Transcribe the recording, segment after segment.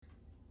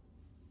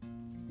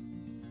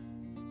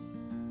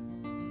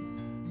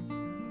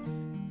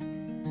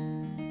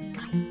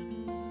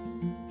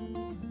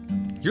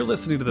You're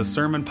listening to the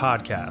Sermon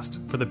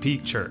Podcast for the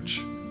Peak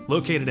Church,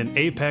 located in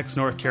Apex,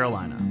 North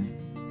Carolina.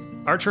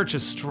 Our church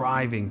is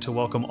striving to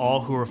welcome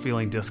all who are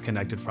feeling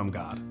disconnected from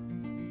God.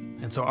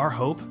 And so our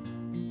hope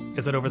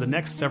is that over the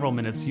next several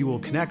minutes, you will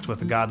connect with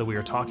the God that we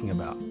are talking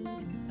about,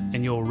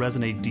 and you'll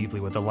resonate deeply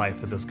with the life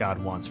that this God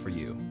wants for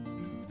you.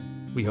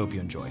 We hope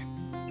you enjoy.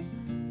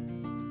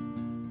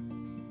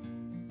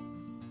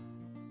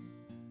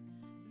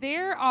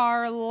 There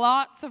are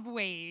lots of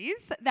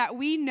ways that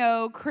we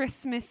know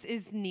Christmas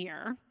is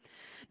near.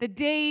 The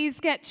days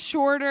get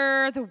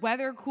shorter, the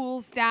weather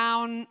cools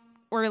down,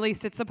 or at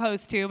least it's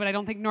supposed to, but I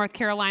don't think North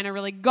Carolina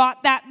really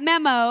got that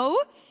memo.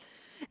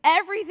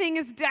 Everything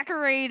is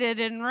decorated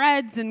in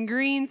reds and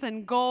greens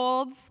and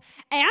golds.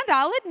 And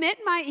I'll admit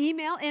my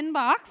email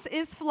inbox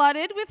is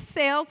flooded with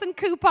sales and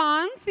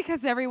coupons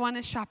because everyone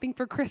is shopping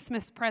for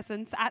Christmas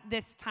presents at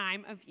this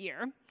time of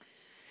year.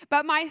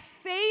 But my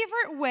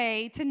favorite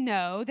way to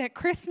know that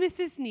Christmas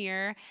is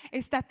near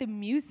is that the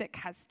music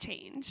has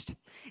changed.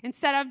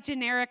 Instead of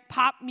generic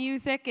pop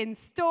music in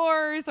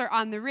stores or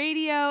on the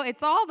radio,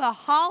 it's all the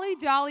holly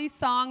jolly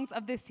songs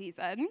of the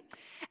season.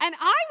 And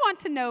I want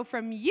to know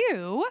from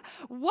you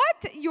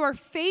what your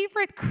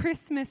favorite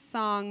Christmas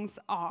songs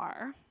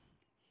are.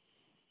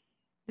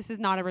 This is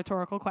not a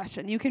rhetorical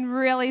question. You can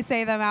really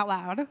say them out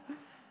loud.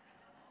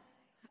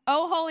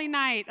 Oh, Holy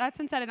Night. That's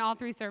been said in all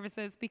three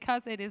services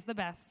because it is the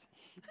best.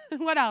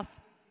 What else?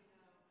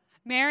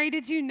 Mary,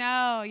 did you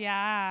know?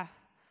 Yeah.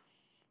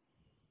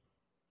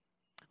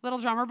 Little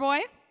Drummer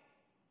Boy?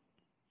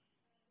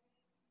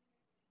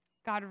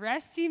 God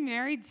rest ye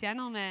merry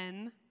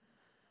gentlemen.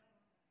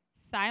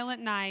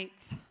 Silent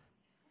Night.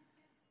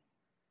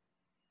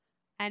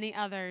 Any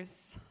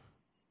others?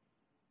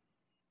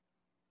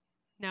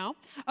 No?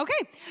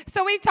 Okay,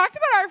 so we've talked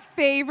about our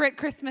favorite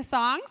Christmas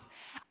songs.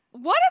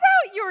 What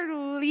about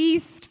your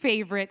least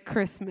favorite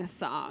Christmas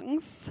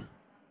songs?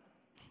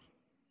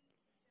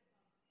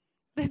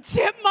 The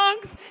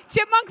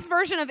Chipmunks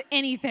version of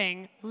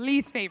anything,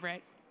 least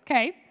favorite.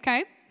 Okay.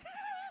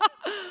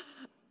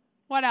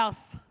 What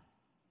else?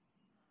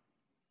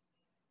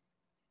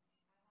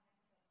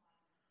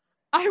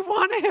 I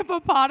want a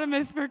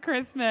hippopotamus for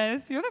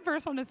Christmas. You're the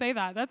first one to say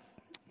that. That's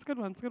a good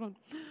one. It's a good one.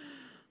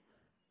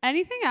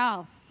 Anything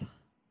else?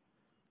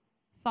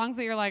 Songs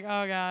that you're like,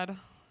 oh God,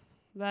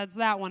 that's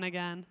that one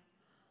again.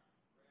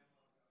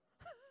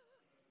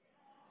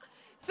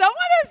 Someone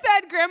has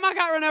said Grandma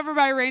got run over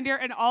by a reindeer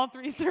in all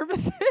three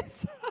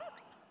services.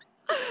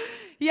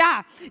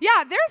 Yeah,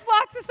 there's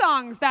lots of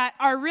songs that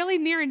are really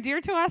near and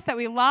dear to us that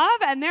we love,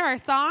 and there are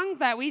songs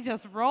that we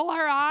just roll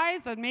our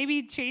eyes and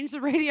maybe change the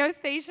radio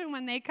station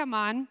when they come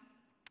on.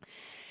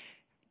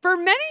 For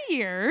many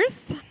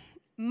years,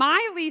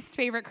 my least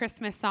favorite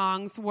Christmas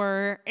songs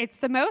were "It's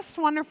the Most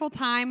Wonderful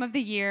Time of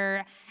the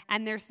Year"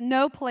 and "There's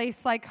No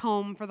Place Like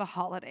Home for the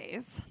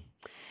Holidays."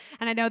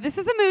 And I know this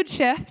is a mood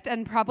shift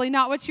and probably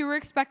not what you were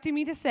expecting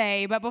me to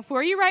say, but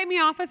before you write me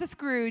off as a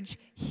Scrooge,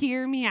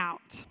 hear me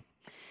out.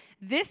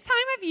 This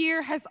time of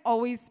year has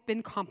always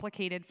been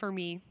complicated for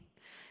me.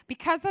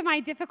 Because of my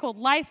difficult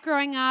life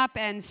growing up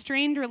and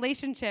strained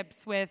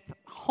relationships with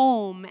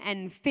home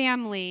and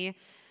family,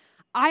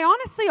 I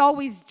honestly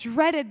always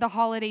dreaded the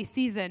holiday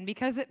season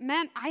because it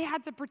meant I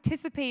had to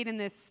participate in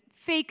this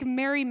fake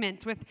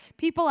merriment with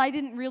people I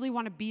didn't really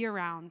want to be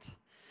around.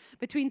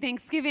 Between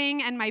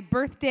Thanksgiving and my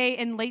birthday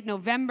in late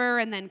November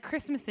and then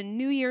Christmas and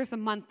New Year's a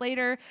month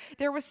later,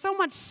 there was so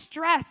much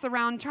stress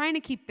around trying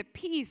to keep the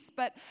peace,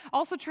 but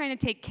also trying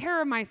to take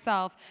care of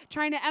myself,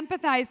 trying to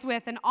empathize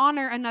with and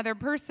honor another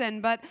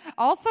person, but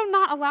also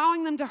not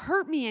allowing them to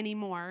hurt me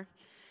anymore.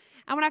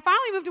 And when I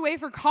finally moved away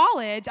for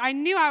college, I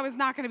knew I was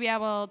not going to be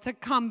able to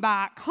come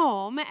back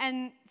home.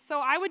 And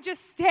so I would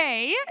just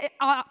stay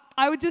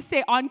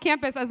on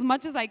campus as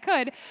much as I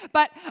could.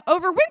 But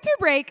over winter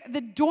break,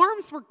 the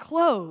dorms were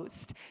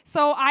closed.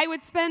 So I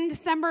would spend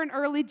December and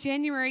early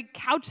January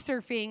couch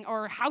surfing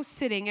or house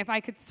sitting if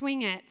I could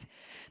swing it.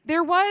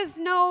 There was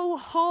no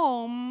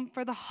home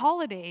for the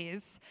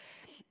holidays.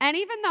 And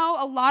even though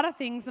a lot of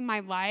things in my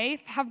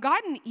life have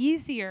gotten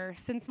easier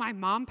since my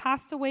mom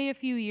passed away a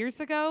few years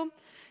ago,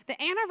 the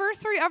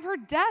anniversary of her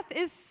death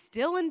is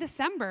still in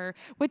December,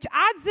 which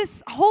adds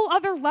this whole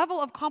other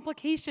level of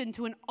complication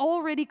to an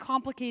already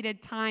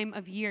complicated time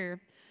of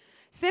year.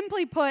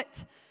 Simply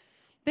put,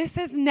 this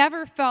has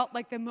never felt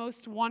like the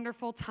most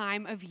wonderful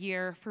time of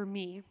year for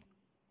me.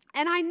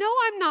 And I know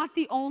I'm not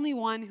the only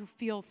one who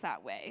feels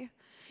that way.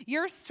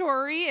 Your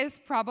story is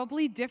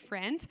probably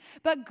different,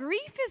 but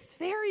grief is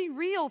very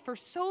real for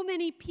so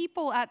many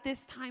people at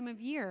this time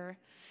of year.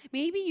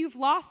 Maybe you've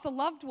lost a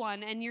loved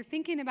one and you're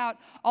thinking about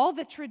all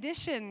the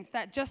traditions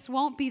that just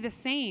won't be the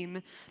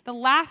same, the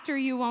laughter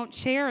you won't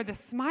share, the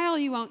smile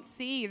you won't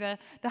see, the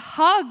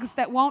hugs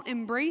that won't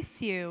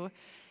embrace you.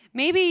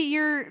 Maybe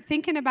you're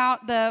thinking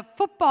about the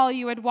football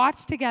you would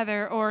watch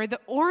together or the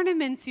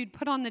ornaments you'd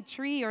put on the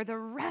tree or the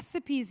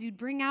recipes you'd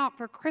bring out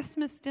for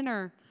Christmas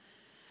dinner.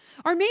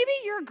 Or maybe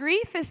your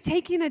grief is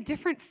taking a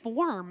different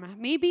form.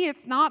 Maybe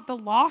it's not the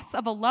loss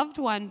of a loved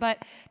one,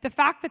 but the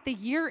fact that the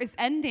year is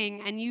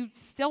ending and you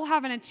still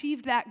haven't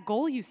achieved that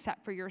goal you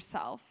set for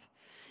yourself.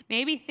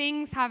 Maybe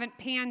things haven't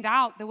panned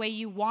out the way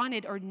you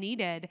wanted or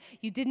needed.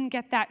 You didn't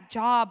get that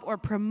job or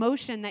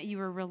promotion that you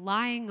were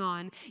relying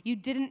on. You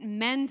didn't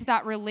mend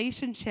that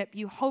relationship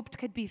you hoped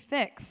could be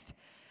fixed.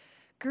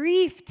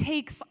 Grief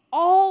takes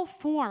all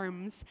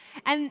forms,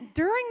 and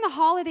during the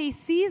holiday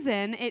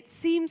season, it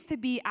seems to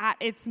be at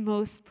its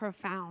most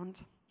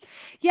profound.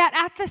 Yet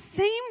at the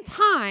same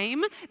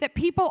time that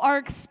people are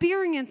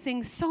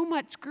experiencing so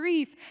much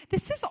grief,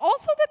 this is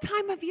also the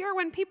time of year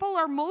when people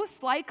are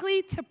most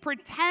likely to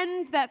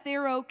pretend that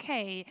they're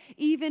okay,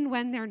 even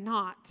when they're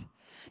not.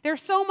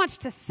 There's so much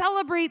to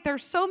celebrate.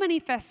 There's so many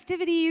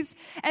festivities.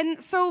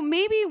 And so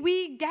maybe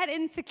we get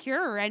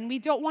insecure and we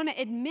don't want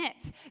to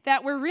admit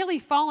that we're really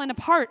falling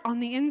apart on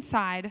the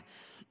inside.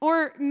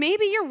 Or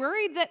maybe you're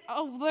worried that,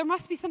 there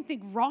must be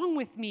something wrong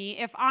with me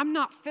if I'm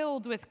not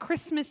filled with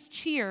Christmas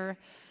cheer.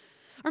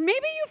 Or maybe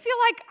you feel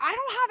like I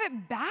don't have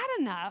it bad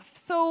enough,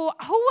 so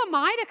who am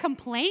I to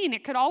complain?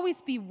 It could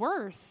always be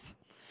worse.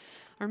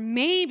 Or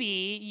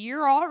maybe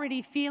you're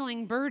already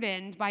feeling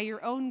burdened by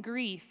your own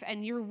grief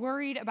and you're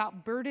worried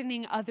about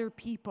burdening other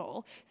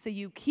people, so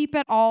you keep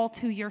it all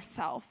to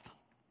yourself.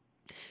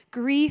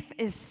 Grief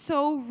is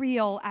so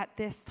real at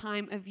this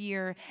time of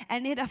year,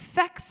 and it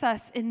affects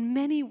us in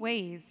many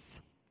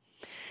ways.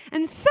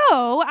 And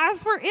so,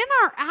 as we're in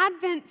our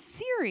Advent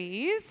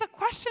series, a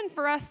question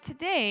for us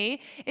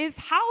today is,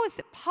 how is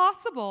it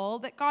possible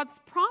that God's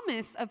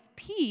promise of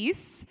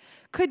peace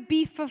could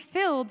be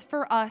fulfilled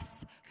for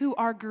us who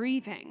are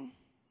grieving?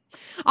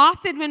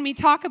 Often when we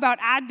talk about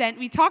Advent,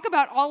 we talk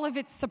about all of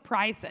its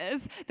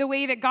surprises, the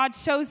way that God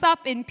shows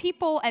up in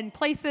people and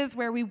places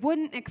where we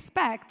wouldn't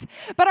expect.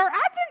 But our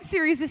Advent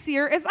series this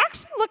year is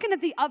actually looking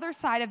at the other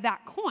side of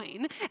that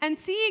coin and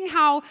seeing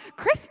how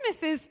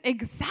Christmas is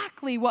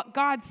exactly what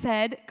God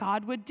said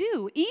God would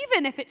do,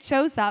 even if it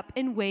shows up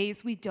in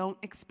ways we don't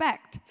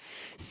expect.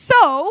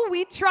 So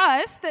we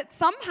trust that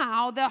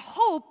somehow the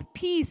hope,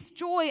 peace,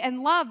 joy,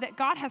 and love that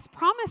God has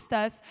promised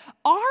us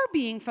are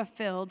being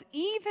fulfilled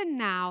even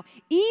now,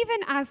 even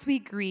as we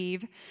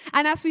grieve.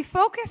 And as we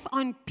focus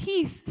on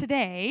peace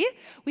today,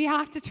 we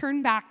have to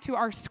turn back to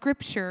our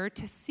scripture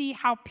to see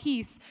how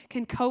peace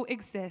can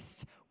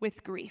coexist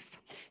with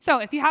grief. So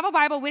if you have a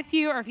Bible with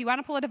you, or if you want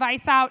to pull a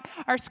device out,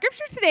 our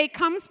scripture today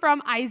comes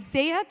from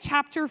Isaiah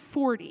chapter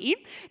 40.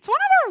 It's one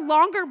of our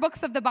longer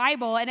books of the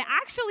Bible, and it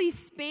actually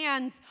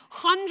spans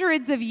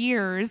hundreds of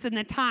years in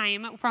the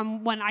time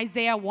from when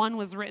Isaiah 1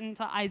 was written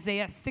to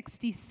Isaiah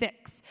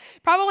 66.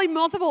 Probably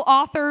multiple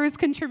authors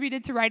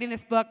contributed to writing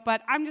this book,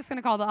 but I'm just going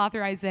to call the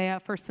author Isaiah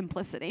for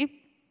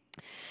simplicity.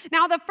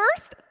 Now, the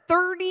first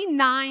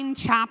 39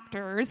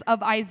 chapters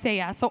of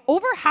Isaiah, so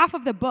over half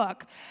of the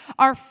book,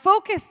 are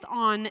focused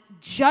on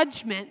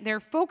judgment.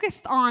 They're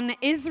focused on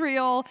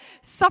Israel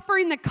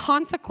suffering the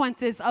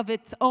consequences of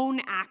its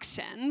own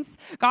actions.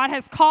 God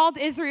has called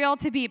Israel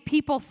to be a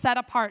people set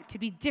apart, to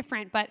be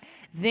different, but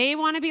they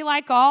want to be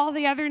like all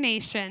the other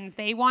nations.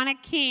 They want a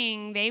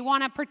king. They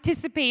want to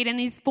participate in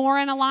these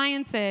foreign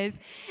alliances.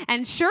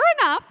 And sure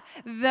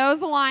enough,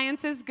 those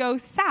alliances go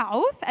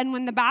south, and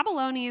when the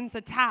Babylonians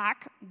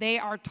attack, they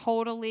are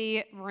totally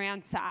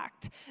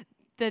ransacked.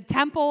 The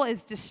temple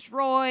is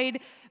destroyed.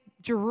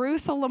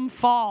 Jerusalem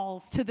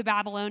falls to the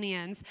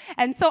Babylonians.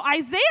 And so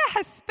Isaiah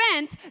has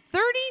spent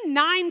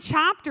 39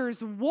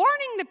 chapters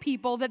warning the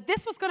people that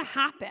this was going to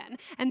happen.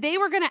 And they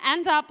were going to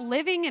end up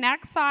living in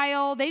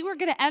exile. They were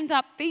going to end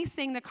up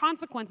facing the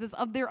consequences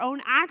of their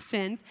own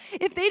actions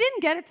if they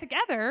didn't get it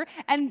together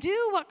and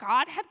do what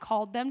God had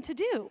called them to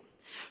do.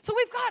 So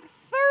we've got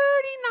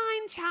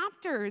 39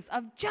 chapters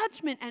of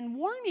judgment and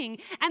warning,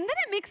 and then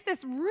it makes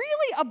this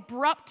really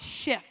abrupt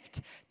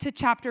shift to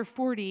chapter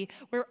 40,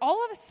 where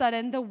all of a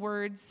sudden the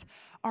words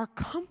are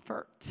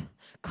comfort.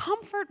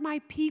 Comfort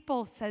my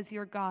people, says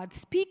your God.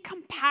 Speak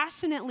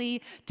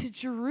compassionately to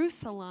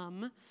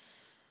Jerusalem.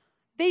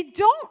 They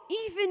don't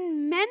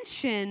even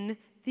mention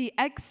the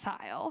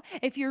exile.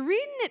 If you're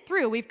reading it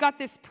through, we've got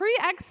this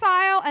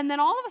pre-exile, and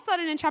then all of a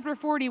sudden in chapter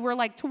 40, we're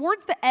like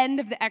towards the end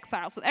of the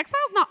exile. So the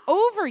exile's not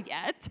over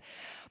yet,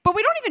 but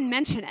we don't even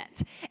mention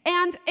it.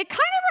 And it kind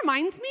of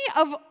reminds me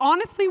of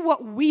honestly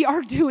what we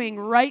are doing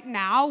right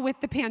now with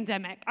the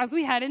pandemic as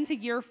we head into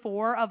year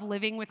 4 of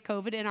living with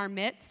COVID in our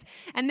midst.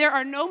 And there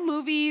are no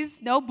movies,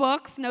 no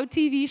books, no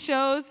TV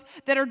shows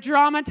that are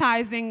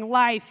dramatizing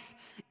life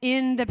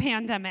in the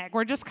pandemic.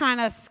 We're just kind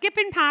of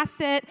skipping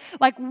past it.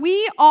 Like,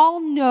 we all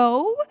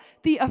know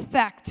the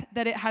effect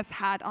that it has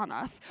had on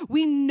us.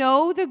 We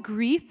know the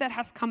grief that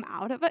has come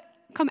out of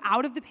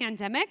the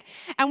pandemic,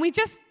 and we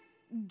just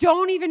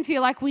don't even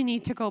feel like we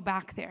need to go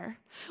back there.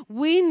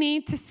 We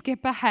need to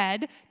skip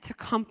ahead to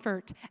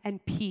comfort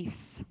and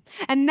peace.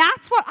 And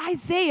that's what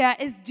Isaiah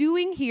is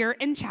doing here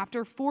in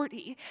chapter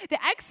 40.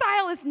 The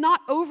exile is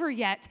not over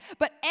yet,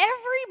 but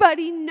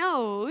everybody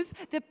knows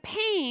the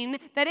pain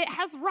that it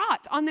has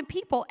wrought on the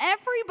people.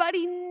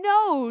 Everybody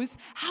knows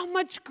how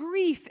much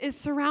grief is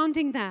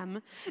surrounding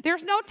them.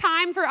 There's no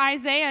time for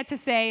Isaiah to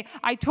say,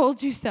 I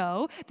told you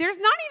so. There's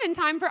not even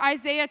time for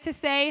Isaiah to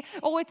say,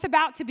 oh, it's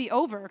about to be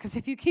over. Because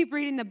if you keep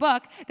reading the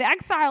book, the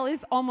exile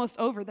is almost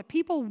over. The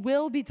people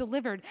will be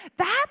delivered.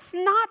 That's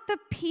not the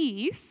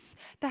peace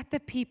that the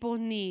people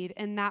need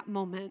in that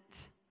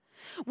moment.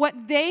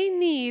 What they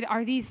need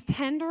are these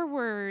tender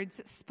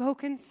words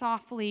spoken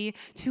softly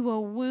to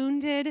a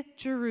wounded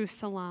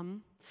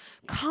Jerusalem.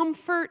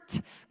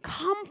 Comfort,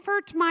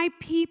 comfort my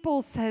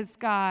people, says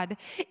God.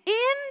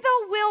 In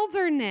the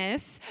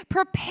wilderness,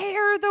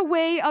 prepare the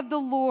way of the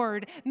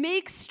Lord.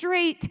 Make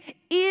straight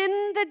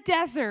in the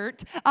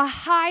desert a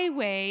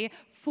highway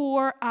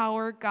for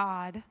our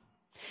God.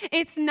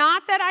 It's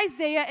not that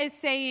Isaiah is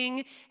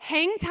saying,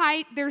 hang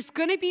tight, there's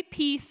going to be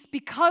peace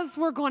because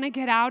we're going to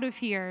get out of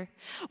here.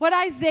 What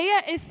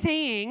Isaiah is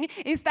saying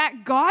is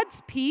that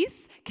God's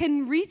peace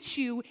can reach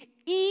you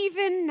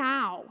even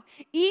now,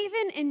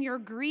 even in your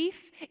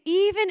grief,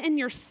 even in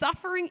your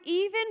suffering,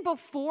 even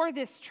before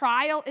this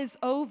trial is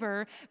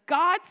over.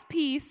 God's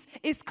peace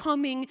is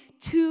coming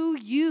to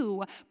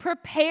you.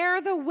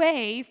 Prepare the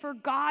way for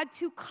God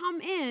to come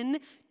in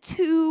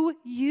to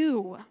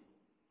you.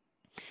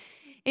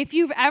 If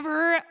you've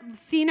ever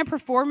seen a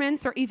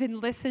performance or even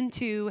listened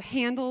to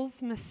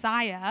Handel's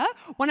Messiah,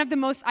 one of the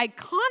most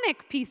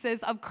iconic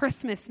pieces of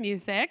Christmas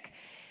music,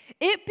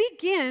 it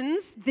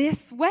begins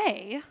this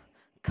way: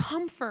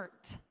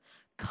 comfort.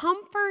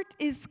 Comfort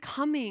is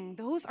coming.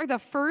 Those are the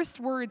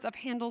first words of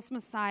Handel's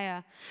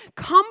Messiah.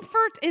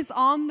 Comfort is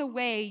on the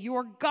way.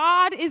 Your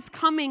God is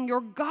coming.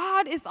 Your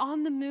God is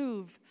on the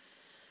move.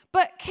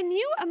 But can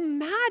you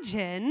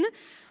imagine,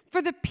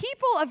 for the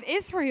people of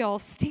Israel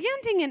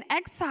standing in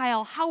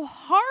exile, how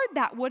hard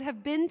that would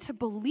have been to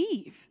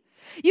believe?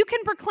 You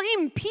can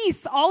proclaim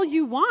peace all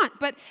you want,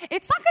 but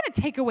it's not going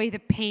to take away the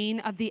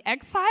pain of the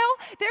exile.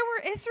 There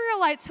were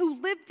Israelites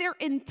who lived their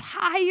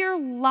entire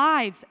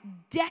lives,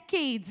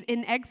 decades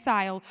in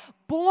exile,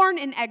 born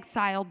in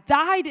exile,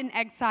 died in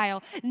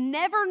exile,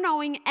 never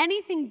knowing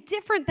anything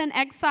different than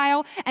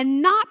exile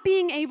and not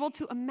being able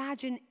to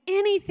imagine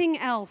anything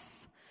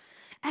else.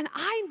 And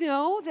I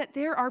know that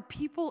there are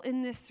people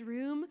in this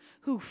room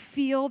who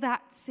feel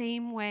that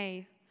same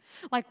way.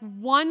 Like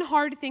one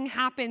hard thing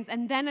happens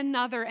and then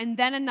another and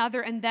then another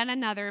and then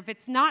another. If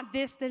it's not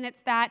this, then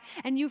it's that.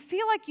 And you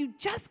feel like you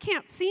just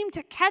can't seem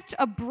to catch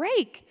a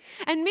break.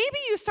 And maybe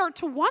you start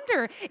to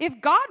wonder if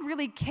God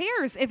really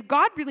cares, if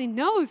God really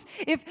knows,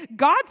 if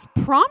God's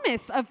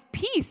promise of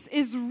peace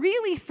is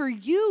really for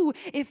you,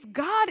 if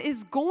God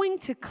is going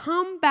to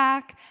come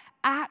back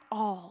at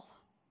all.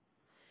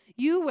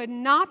 You would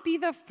not be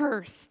the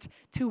first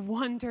to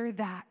wonder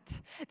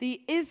that.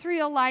 The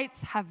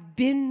Israelites have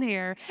been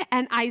there,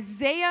 and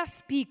Isaiah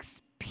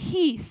speaks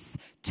peace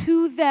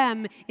to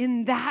them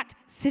in that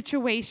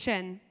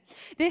situation.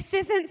 This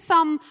isn't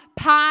some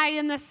pie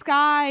in the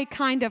sky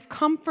kind of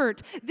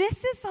comfort.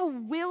 This is a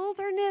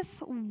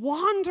wilderness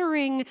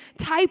wandering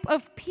type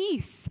of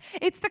peace.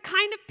 It's the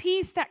kind of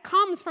peace that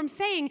comes from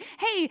saying,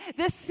 hey,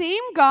 the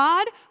same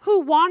God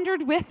who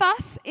wandered with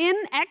us in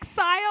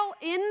exile,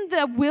 in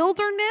the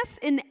wilderness,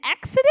 in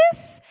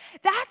Exodus,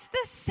 that's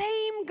the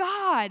same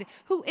God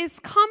who is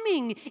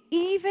coming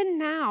even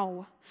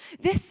now.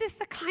 This is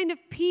the kind of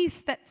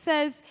peace that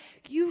says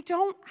you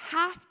don't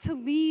have to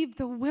leave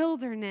the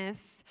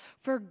wilderness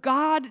for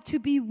God to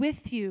be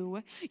with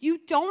you. You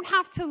don't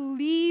have to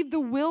leave the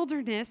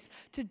wilderness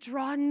to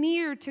draw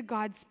near to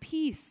God's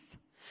peace.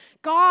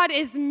 God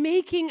is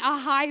making a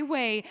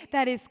highway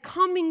that is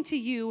coming to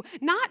you,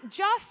 not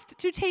just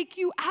to take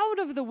you out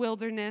of the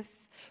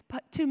wilderness,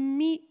 but to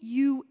meet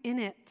you in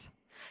it.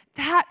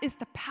 That is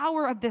the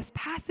power of this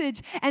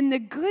passage and the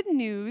good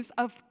news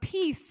of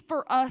peace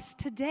for us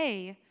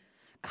today.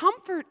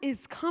 Comfort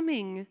is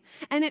coming,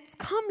 and it's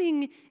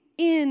coming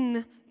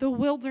in the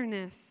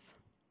wilderness.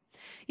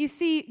 You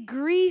see,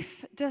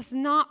 grief does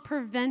not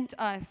prevent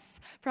us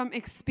from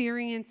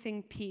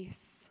experiencing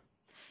peace.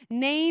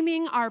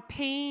 Naming our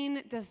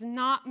pain does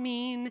not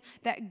mean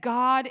that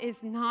God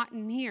is not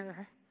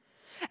near.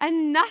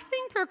 And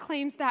nothing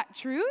proclaims that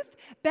truth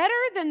better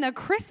than the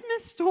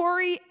Christmas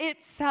story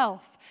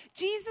itself,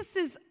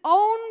 Jesus'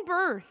 own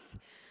birth.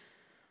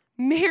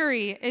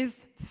 Mary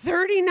is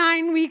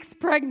 39 weeks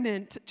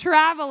pregnant,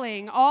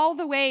 traveling all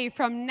the way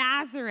from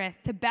Nazareth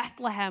to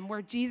Bethlehem,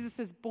 where Jesus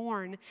is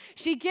born.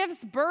 She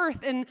gives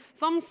birth in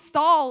some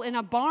stall in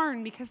a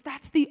barn because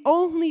that's the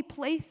only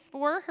place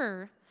for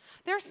her.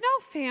 There's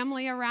no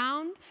family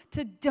around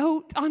to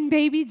dote on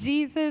baby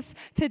Jesus,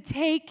 to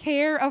take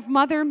care of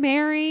Mother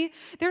Mary.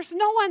 There's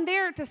no one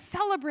there to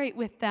celebrate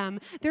with them.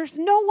 There's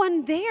no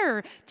one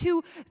there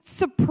to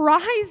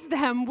surprise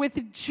them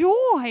with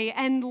joy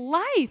and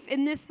life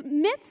in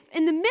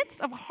the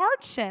midst of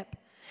hardship.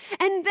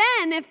 And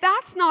then, if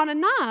that's not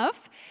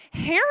enough,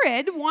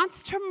 Herod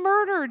wants to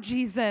murder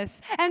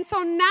Jesus. And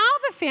so now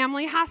the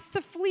family has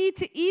to flee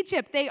to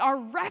Egypt. They are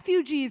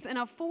refugees in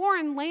a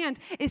foreign land,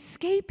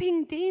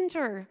 escaping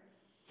danger.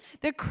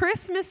 The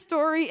Christmas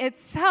story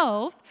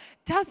itself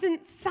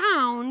doesn't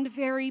sound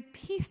very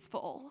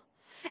peaceful.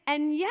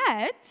 And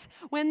yet,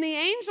 when the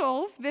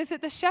angels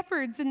visit the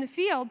shepherds in the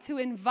field to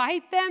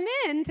invite them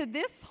into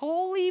this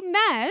holy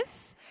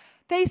mess,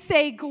 they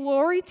say,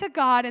 "Glory to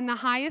God in the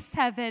highest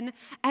heaven,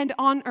 and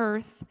on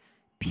earth,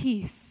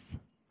 peace."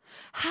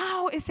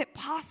 How is it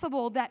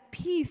possible that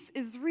peace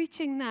is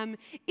reaching them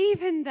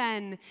even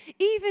then,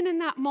 even in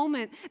that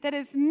moment that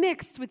is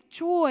mixed with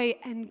joy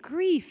and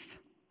grief?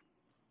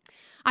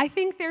 I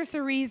think there's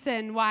a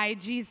reason why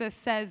Jesus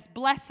says,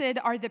 "Blessed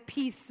are the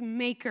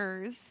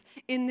peacemakers"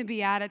 in the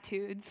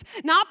Beatitudes.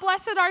 Not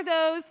blessed are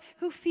those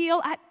who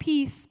feel at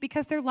peace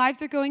because their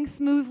lives are going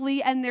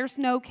smoothly and there's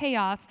no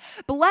chaos.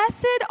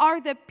 Blessed are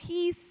the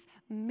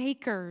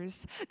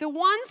peacemakers, the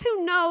ones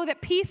who know that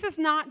peace is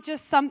not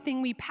just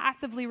something we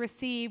passively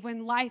receive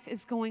when life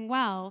is going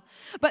well,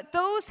 but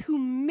those who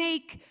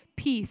make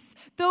peace,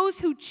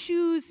 those who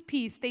choose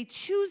peace. They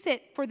choose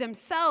it for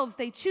themselves.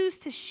 They choose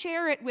to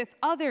share it with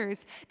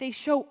others. They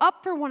show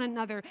up for one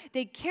another.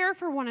 They care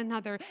for one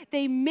another.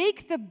 They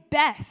make the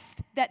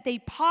best that they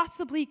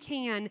possibly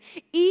can,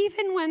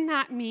 even when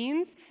that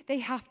means they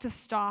have to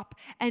stop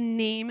and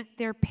name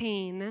their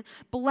pain.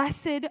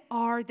 Blessed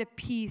are the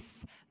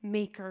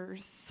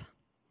peacemakers.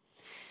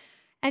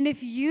 And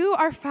if you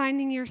are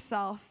finding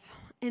yourself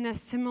in a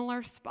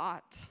similar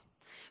spot,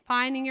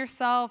 finding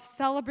yourself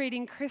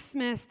celebrating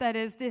Christmas that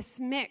is this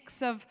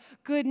mix of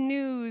good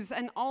news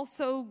and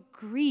also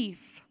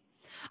grief,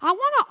 I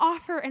want to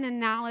offer an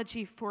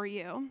analogy for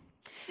you.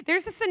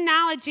 There's this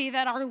analogy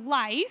that our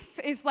life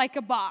is like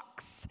a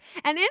box.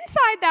 And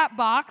inside that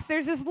box,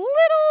 there's this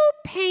little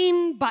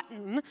pain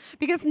button,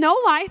 because no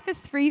life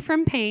is free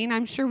from pain.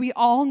 I'm sure we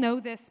all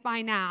know this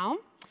by now.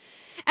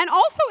 And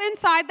also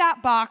inside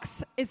that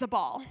box is a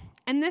ball.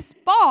 And this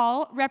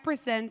ball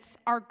represents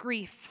our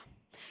grief.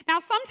 Now,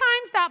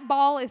 sometimes that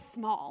ball is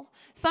small.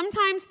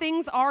 Sometimes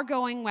things are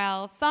going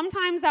well.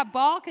 Sometimes that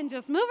ball can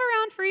just move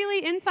around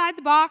freely inside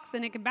the box,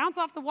 and it can bounce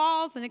off the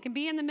walls, and it can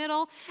be in the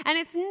middle, and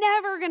it's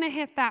never going to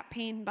hit that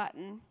pain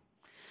button.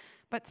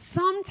 But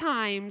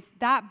sometimes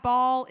that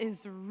ball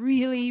is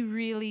really,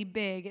 really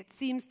big. It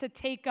seems to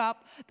take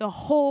up the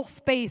whole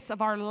space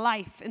of our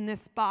life in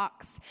this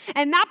box.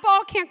 And that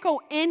ball can't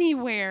go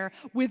anywhere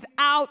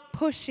without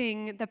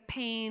pushing the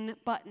pain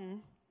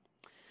button.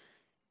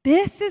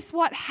 This is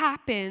what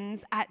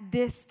happens at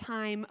this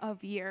time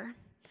of year.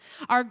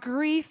 Our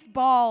grief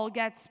ball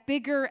gets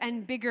bigger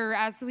and bigger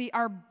as we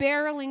are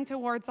barreling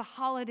towards a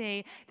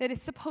holiday that is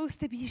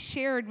supposed to be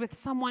shared with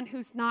someone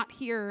who's not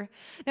here,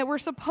 that we're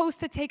supposed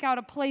to take out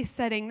a place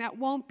setting that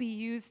won't be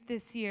used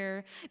this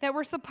year, that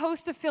we're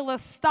supposed to fill a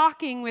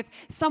stocking with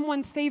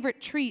someone's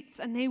favorite treats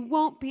and they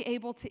won't be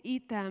able to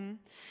eat them.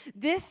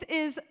 This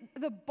is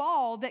the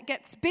ball that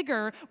gets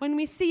bigger when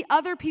we see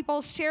other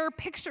people share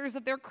pictures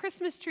of their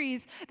Christmas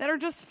trees that are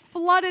just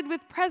flooded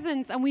with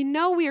presents, and we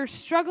know we are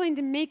struggling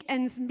to make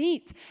ends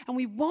meet, and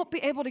we won't be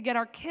able to get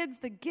our kids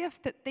the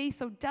gift that they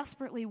so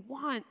desperately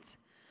want.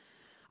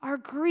 Our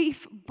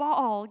grief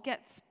ball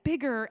gets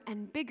bigger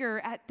and bigger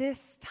at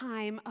this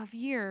time of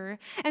year.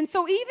 And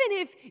so even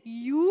if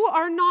you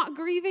are not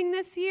grieving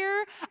this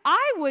year,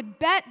 I would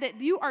bet that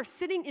you are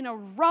sitting in a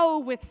row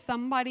with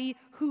somebody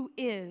who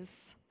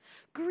is.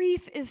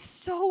 Grief is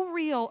so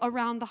real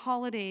around the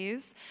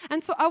holidays.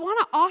 And so I want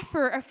to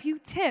offer a few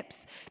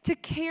tips to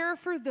care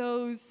for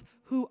those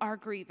who are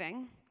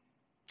grieving.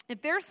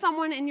 If there's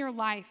someone in your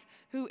life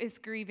who is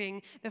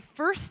grieving, the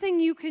first thing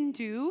you can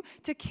do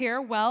to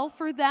care well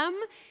for them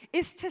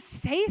is to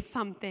say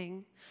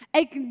something.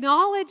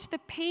 Acknowledge the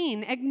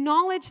pain.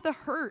 Acknowledge the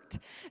hurt.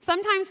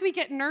 Sometimes we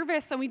get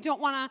nervous and we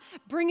don't want to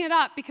bring it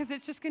up because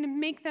it's just going to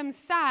make them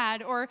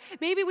sad, or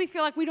maybe we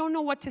feel like we don't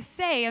know what to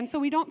say, and so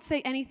we don't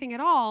say anything at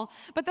all.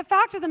 But the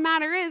fact of the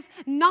matter is,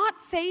 not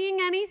saying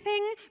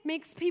anything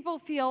makes people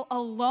feel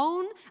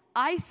alone,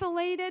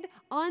 isolated,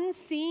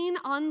 unseen,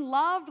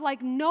 unloved,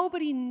 like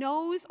nobody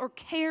knows or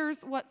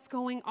cares what's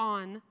going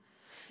on.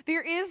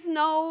 There is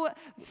no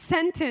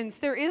sentence,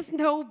 there is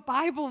no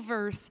Bible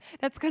verse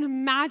that's going to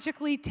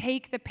magically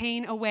take the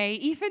pain away.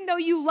 Even though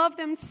you love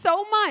them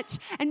so much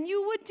and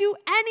you would do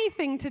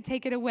anything to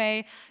take it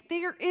away,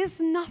 there is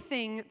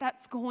nothing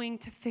that's going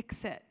to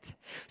fix it.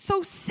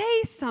 So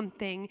say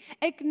something,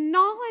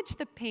 acknowledge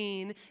the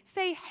pain,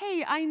 say,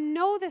 "Hey, I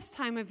know this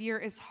time of year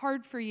is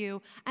hard for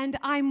you, and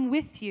I'm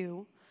with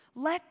you."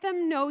 Let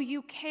them know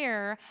you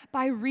care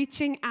by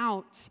reaching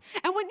out.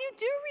 And when you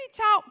do reach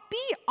out,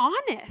 be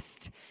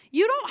honest.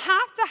 You don't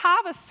have to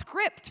have a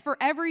script for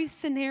every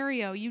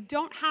scenario. You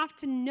don't have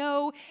to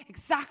know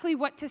exactly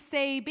what to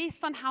say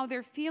based on how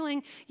they're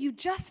feeling. You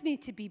just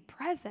need to be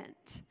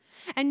present.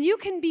 And you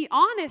can be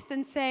honest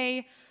and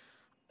say,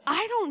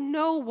 "I don't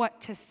know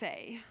what to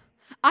say.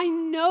 I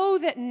know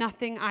that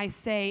nothing I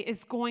say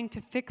is going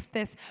to fix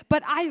this,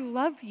 but I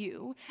love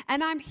you,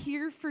 and I'm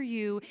here for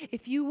you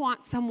if you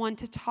want someone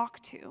to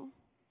talk to.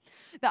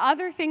 The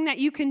other thing that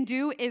you can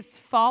do is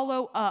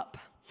follow up.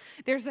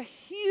 There's a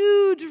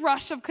huge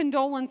rush of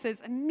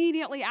condolences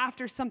immediately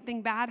after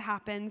something bad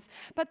happens,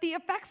 but the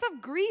effects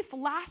of grief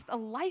last a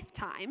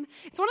lifetime.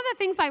 It's one of the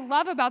things I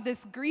love about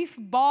this grief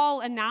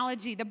ball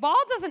analogy. The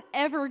ball doesn't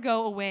ever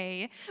go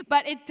away,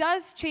 but it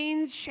does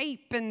change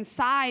shape and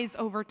size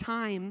over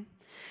time.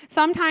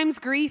 Sometimes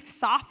grief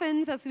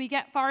softens as we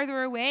get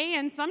farther away,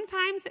 and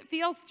sometimes it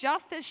feels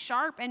just as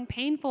sharp and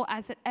painful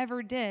as it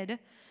ever did.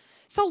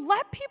 So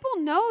let people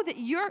know that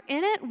you're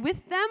in it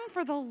with them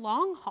for the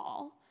long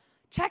haul.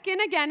 Check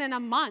in again in a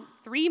month,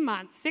 3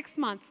 months, 6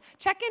 months.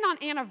 Check in on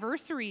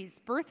anniversaries,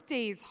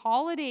 birthdays,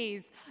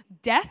 holidays,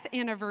 death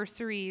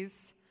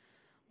anniversaries.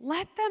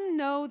 Let them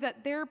know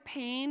that their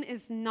pain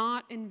is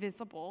not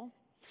invisible.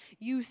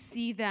 You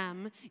see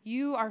them.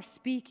 You are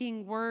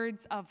speaking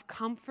words of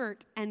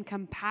comfort and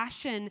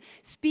compassion,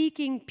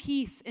 speaking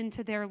peace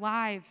into their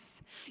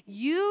lives.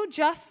 You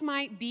just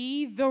might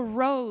be the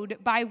road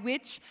by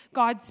which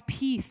God's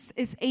peace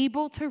is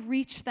able to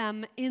reach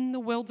them in the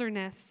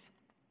wilderness.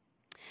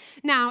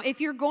 Now,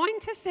 if you're going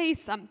to say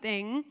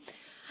something,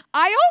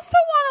 I also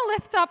want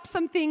to lift up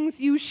some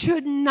things you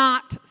should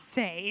not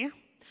say.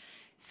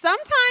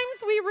 Sometimes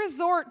we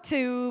resort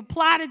to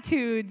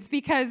platitudes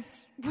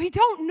because we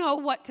don't know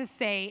what to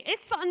say.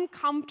 It's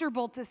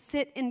uncomfortable to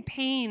sit in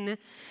pain.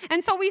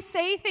 And so we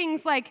say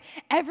things like,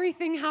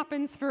 everything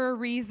happens for a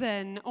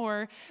reason,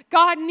 or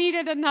God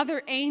needed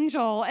another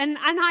angel. And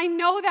I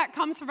know that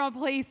comes from a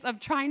place of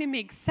trying to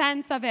make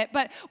sense of it.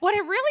 But what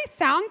it really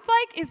sounds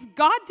like is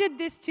God did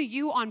this to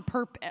you on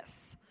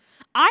purpose.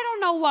 I don't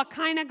know what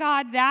kind of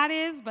God that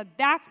is, but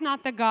that's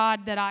not the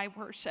God that I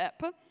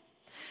worship.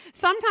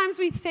 Sometimes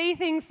we say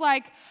things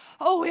like,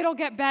 oh, it'll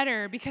get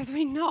better, because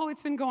we know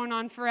it's been going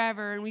on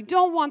forever and we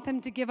don't want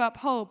them to give up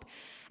hope.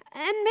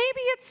 And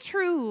maybe it's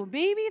true.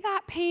 Maybe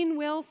that pain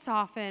will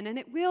soften and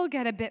it will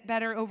get a bit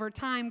better over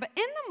time. But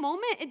in the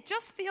moment, it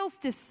just feels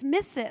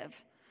dismissive.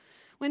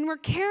 When we're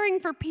caring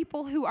for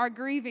people who are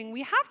grieving,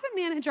 we have to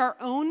manage our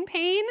own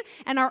pain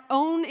and our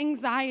own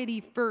anxiety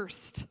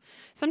first.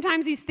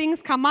 Sometimes these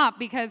things come up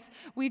because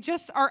we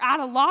just are at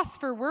a loss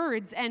for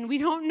words and we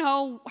don't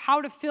know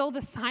how to fill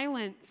the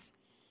silence.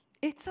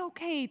 It's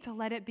okay to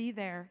let it be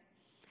there.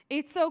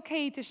 It's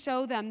okay to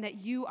show them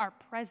that you are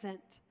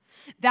present.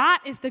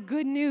 That is the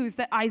good news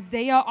that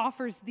Isaiah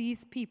offers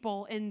these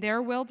people in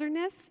their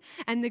wilderness,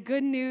 and the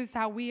good news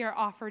that we are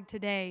offered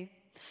today.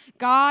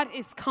 God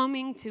is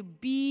coming to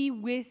be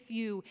with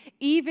you,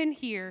 even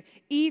here,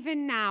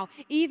 even now,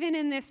 even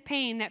in this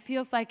pain that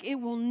feels like it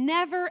will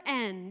never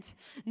end.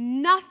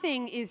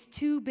 Nothing is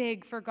too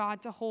big for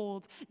God to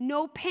hold.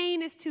 No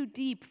pain is too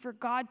deep for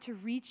God to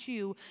reach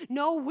you.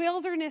 No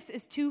wilderness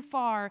is too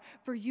far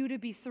for you to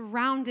be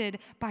surrounded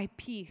by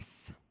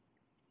peace.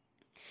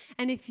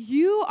 And if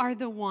you are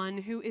the one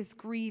who is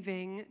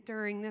grieving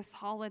during this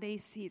holiday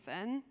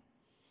season,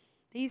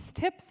 these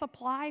tips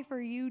apply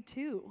for you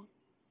too.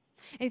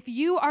 If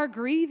you are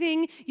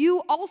grieving,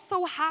 you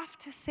also have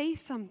to say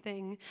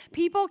something.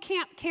 People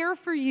can't care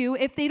for you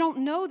if they don't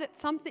know that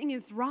something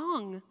is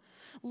wrong.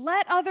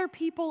 Let other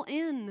people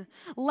in.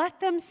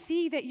 Let them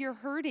see that you're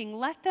hurting.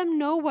 Let them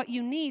know what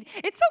you need.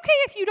 It's okay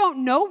if you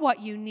don't know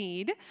what you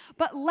need,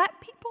 but let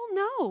people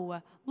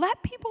know.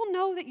 Let people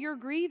know that you're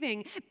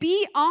grieving.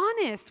 Be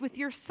honest with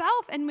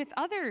yourself and with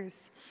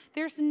others.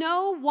 There's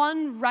no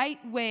one right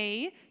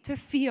way to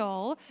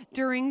feel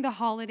during the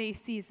holiday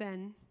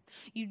season.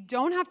 You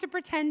don't have to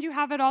pretend you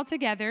have it all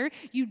together.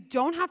 You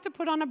don't have to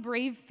put on a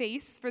brave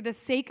face for the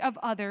sake of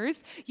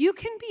others. You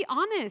can be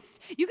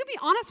honest. You can be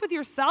honest with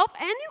yourself,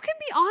 and you can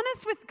be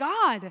honest with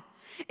God.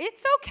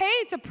 It's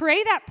okay to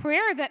pray that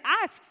prayer that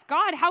asks,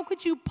 God, how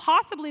could you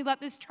possibly let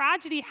this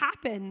tragedy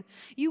happen?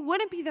 You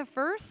wouldn't be the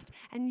first,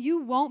 and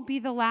you won't be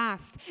the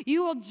last.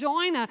 You will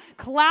join a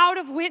cloud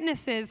of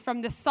witnesses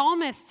from the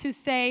psalmists who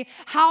say,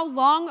 how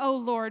long, O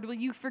Lord, will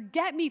you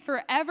forget me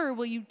forever?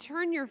 Will you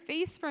turn your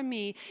face from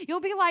me? You'll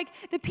be like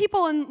the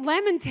people in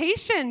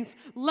Lamentations,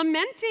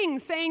 lamenting,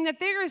 saying that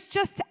there is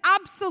just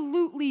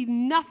absolutely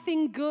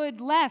nothing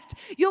good left.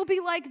 You'll be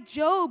like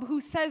Job, who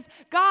says,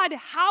 God,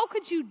 how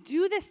could you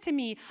do this to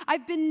me?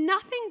 I've been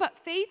nothing but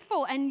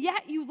faithful, and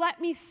yet you let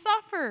me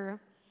suffer.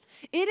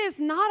 It is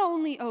not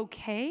only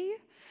okay,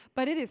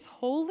 but it is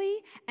holy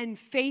and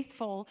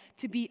faithful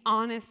to be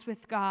honest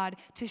with God,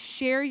 to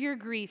share your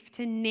grief,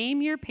 to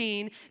name your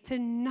pain, to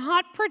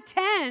not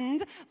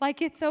pretend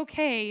like it's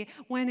okay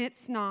when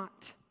it's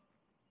not.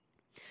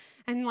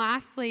 And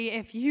lastly,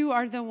 if you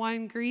are the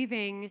one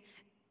grieving,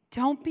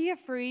 don't be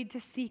afraid to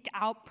seek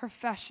out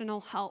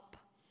professional help.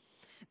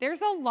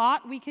 There's a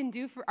lot we can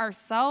do for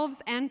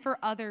ourselves and for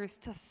others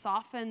to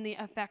soften the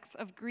effects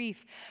of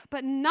grief,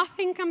 but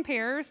nothing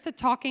compares to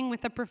talking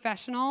with a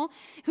professional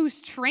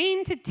who's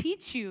trained to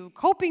teach you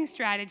coping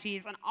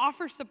strategies and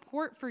offer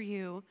support for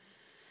you.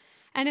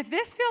 And if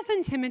this feels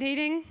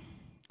intimidating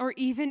or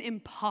even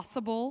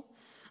impossible,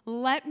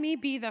 let me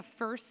be the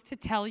first to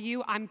tell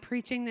you I'm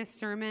preaching this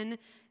sermon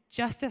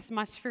just as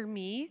much for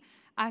me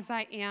as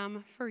I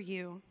am for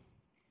you.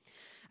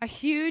 A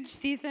huge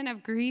season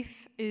of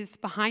grief is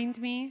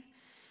behind me,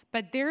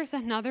 but there's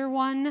another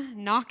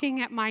one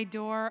knocking at my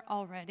door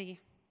already.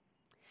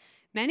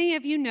 Many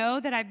of you know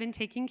that I've been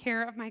taking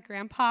care of my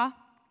grandpa,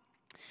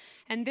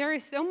 and there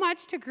is so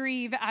much to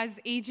grieve as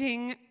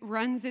aging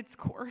runs its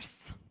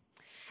course.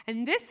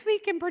 And this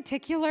week in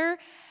particular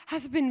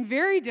has been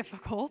very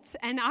difficult,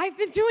 and I've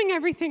been doing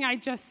everything I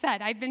just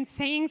said. I've been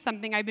saying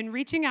something. I've been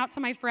reaching out to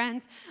my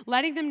friends,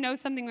 letting them know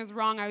something was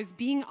wrong. I was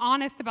being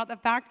honest about the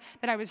fact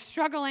that I was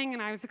struggling,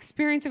 and I was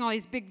experiencing all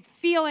these big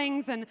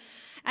feelings, and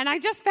I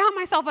just found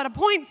myself at a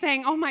point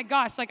saying, oh my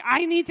gosh,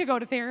 I need to go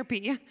to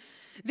therapy.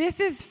 This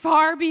is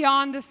far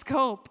beyond the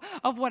scope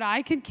of what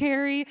I can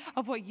carry,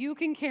 of what you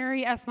can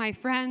carry as my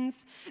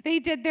friends. They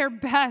did their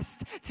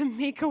best to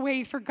make a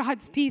way for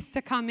God's peace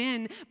to come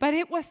in, but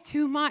it was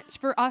too much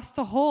for us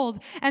to hold.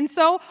 And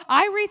so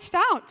I reached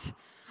out.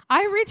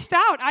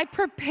 I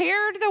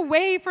prepared the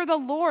way for the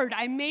Lord.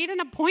 I made an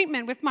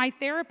appointment with my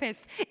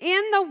therapist.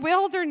 In the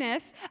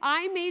wilderness,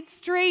 I made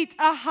straight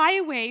a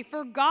highway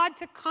for God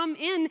to come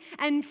in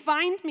and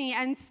find me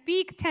and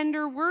speak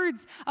tender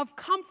words of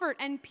comfort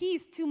and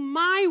peace to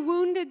my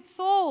wounded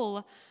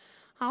soul.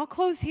 I'll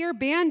close here.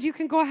 Band, you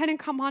can go ahead and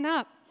come on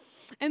up.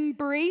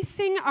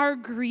 Embracing our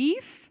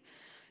grief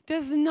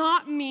does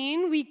not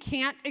mean we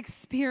can't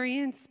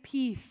experience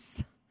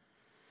peace.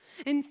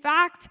 In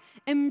fact,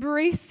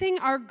 embracing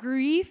our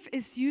grief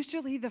is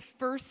usually the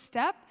first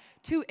step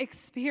to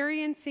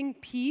experiencing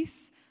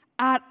peace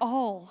at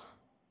all.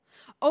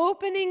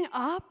 Opening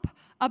up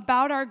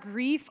about our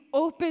grief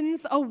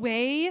opens a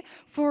way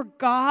for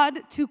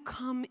God to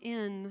come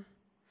in.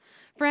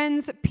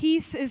 Friends,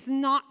 peace is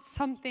not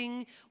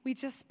something we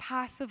just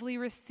passively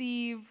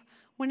receive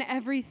when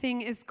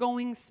everything is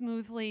going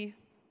smoothly.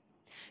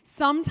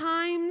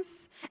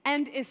 Sometimes,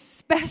 and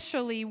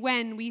especially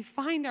when we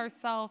find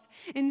ourselves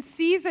in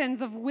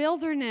seasons of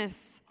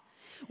wilderness,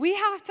 we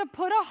have to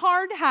put a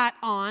hard hat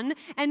on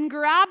and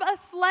grab a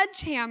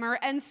sledgehammer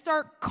and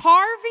start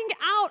carving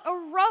out a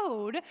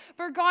road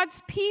for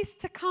God's peace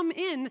to come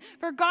in,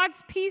 for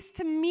God's peace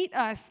to meet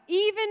us,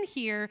 even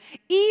here,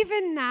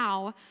 even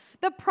now.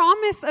 The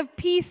promise of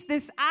peace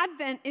this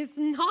Advent is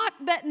not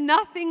that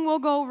nothing will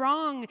go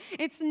wrong.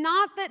 It's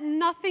not that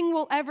nothing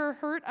will ever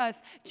hurt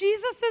us.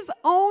 Jesus'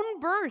 own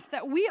birth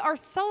that we are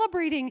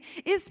celebrating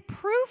is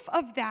proof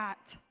of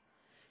that.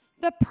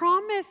 The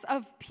promise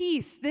of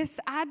peace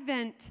this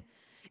Advent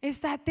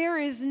is that there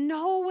is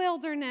no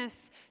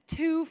wilderness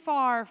too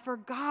far for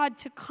God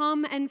to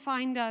come and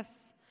find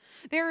us.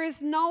 There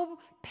is no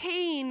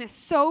pain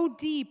so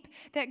deep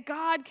that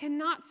God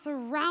cannot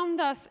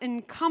surround us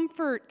in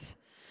comfort.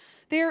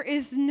 There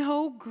is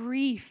no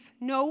grief,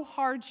 no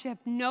hardship,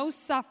 no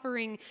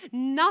suffering.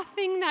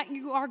 Nothing that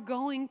you are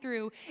going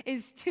through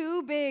is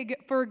too big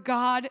for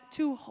God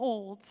to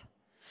hold.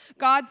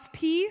 God's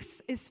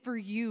peace is for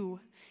you,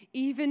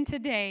 even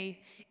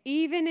today,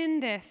 even in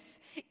this,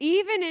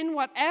 even in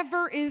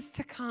whatever is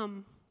to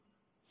come.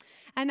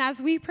 And as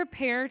we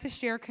prepare to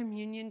share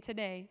communion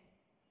today,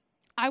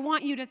 I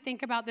want you to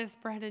think about this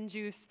bread and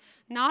juice,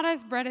 not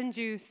as bread and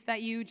juice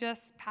that you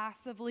just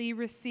passively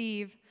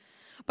receive,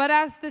 but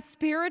as the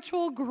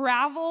spiritual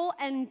gravel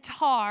and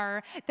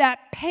tar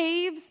that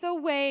paves the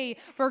way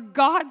for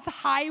God's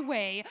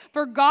highway,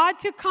 for God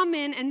to come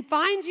in and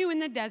find you in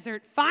the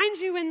desert, find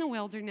you in the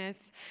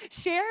wilderness.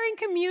 Sharing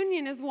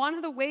communion is one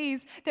of the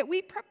ways that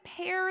we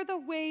prepare the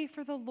way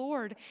for the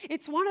Lord.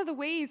 It's one of the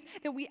ways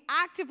that we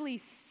actively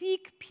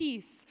seek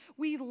peace.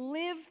 We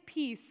live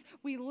peace.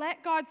 We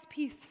let God's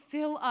peace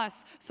fill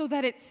us so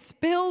that it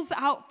spills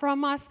out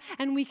from us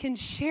and we can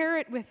share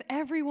it with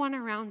everyone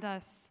around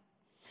us.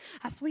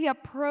 As we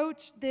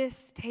approach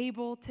this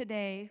table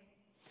today,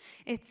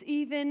 it's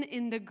even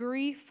in the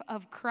grief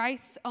of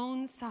Christ's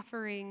own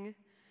suffering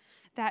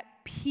that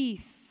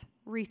peace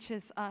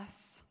reaches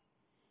us.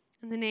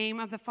 In the name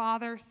of the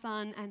Father,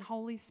 Son, and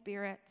Holy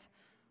Spirit,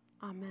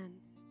 amen.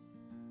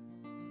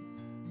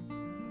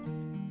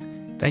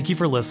 Thank you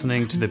for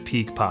listening to the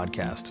Peak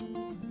Podcast.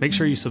 Make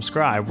sure you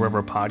subscribe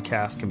wherever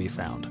podcasts can be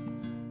found.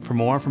 For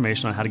more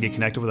information on how to get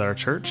connected with our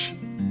church,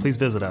 please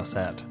visit us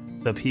at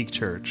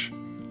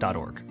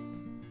thepeakchurch.org.